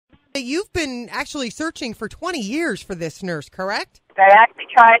You've been actually searching for 20 years for this nurse, correct? I actually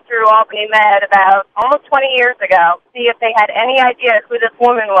tried through Albany Med about almost 20 years ago to see if they had any idea who this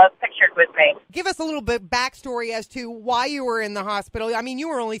woman was pictured with me. Give us a little bit backstory as to why you were in the hospital. I mean, you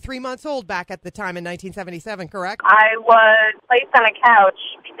were only 3 months old back at the time in 1977, correct? I was placed on a couch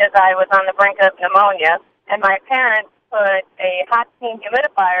because I was on the brink of pneumonia, and my parents put a hot steam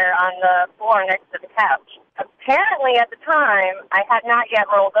humidifier on the floor next to the couch. Apparently, at the time, I had not yet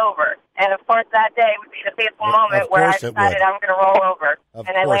rolled over. And, of course, that day would be the fateful moment where I decided I'm going to roll over.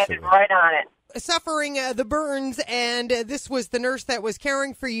 And I landed right on it. Suffering the burns, and this was the nurse that was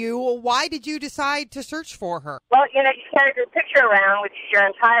caring for you. Why did you decide to search for her? Well, you carry this picture around with you your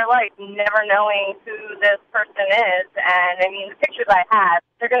entire life, never knowing who this person is. And, I mean, the pictures I had,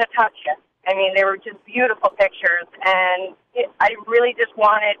 they're going to touch you. I mean, they were just beautiful pictures, and I really just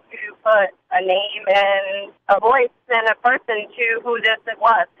wanted to put a name and a voice and a person to who this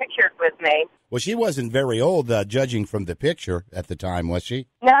was pictured with me. Well, she wasn't very old, judging from the picture at the time, was she?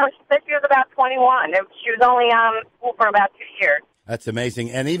 No, she said she was about 21. She was only on school for about 2 years. That's amazing.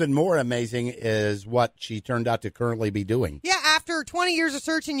 And even more amazing is what she turned out to currently be doing. Yeah, after 20 years of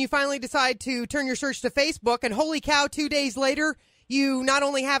searching, you finally decide to turn your search to Facebook, and holy cow, 2 days later, you not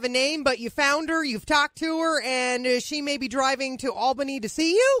only have a name, but you found her, you've talked to her, and she may be driving to Albany to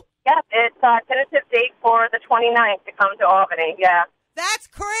see you? Yes, it's a tentative date for the 29th to come to Albany, yeah. That's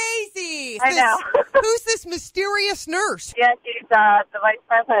crazy. I know. Who's this mysterious nurse? Yeah, she's the vice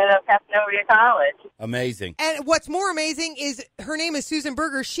president of Casanova College. Amazing. And what's more amazing is her name is Susan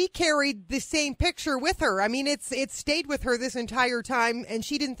Berger. She carried the same picture with her. I mean, it stayed with her this entire time, and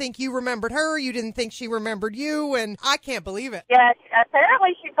she didn't think you remembered her. You didn't think she remembered you, and I can't believe it. Yeah,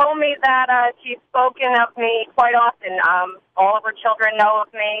 apparently she told me that she's spoken of me quite often. All of her children know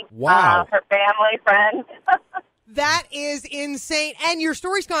of me. Wow. Her family, friends. That is insane. And your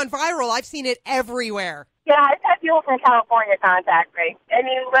story's gone viral. I've seen it everywhere. Yeah, I've had people from California contact me. I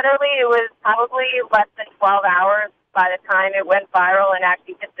mean, literally, it was probably less than 12 hours by the time it went viral and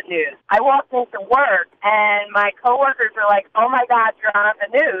actually hit the news. I walked into work, and my coworkers were like, "Oh, my God, you're on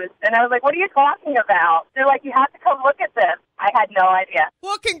the news." And I was like, "What are you talking about?" They're like, "You have to come look at this." I had no idea.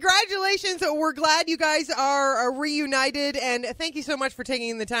 Well, congratulations. We're glad you guys are reunited, and thank you so much for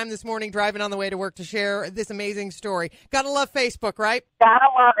taking the time this morning driving on the way to work to share this amazing story. Gotta love Facebook, right? Gotta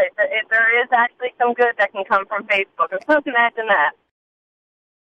love it. There is actually some good that can come from Facebook. Imagine that.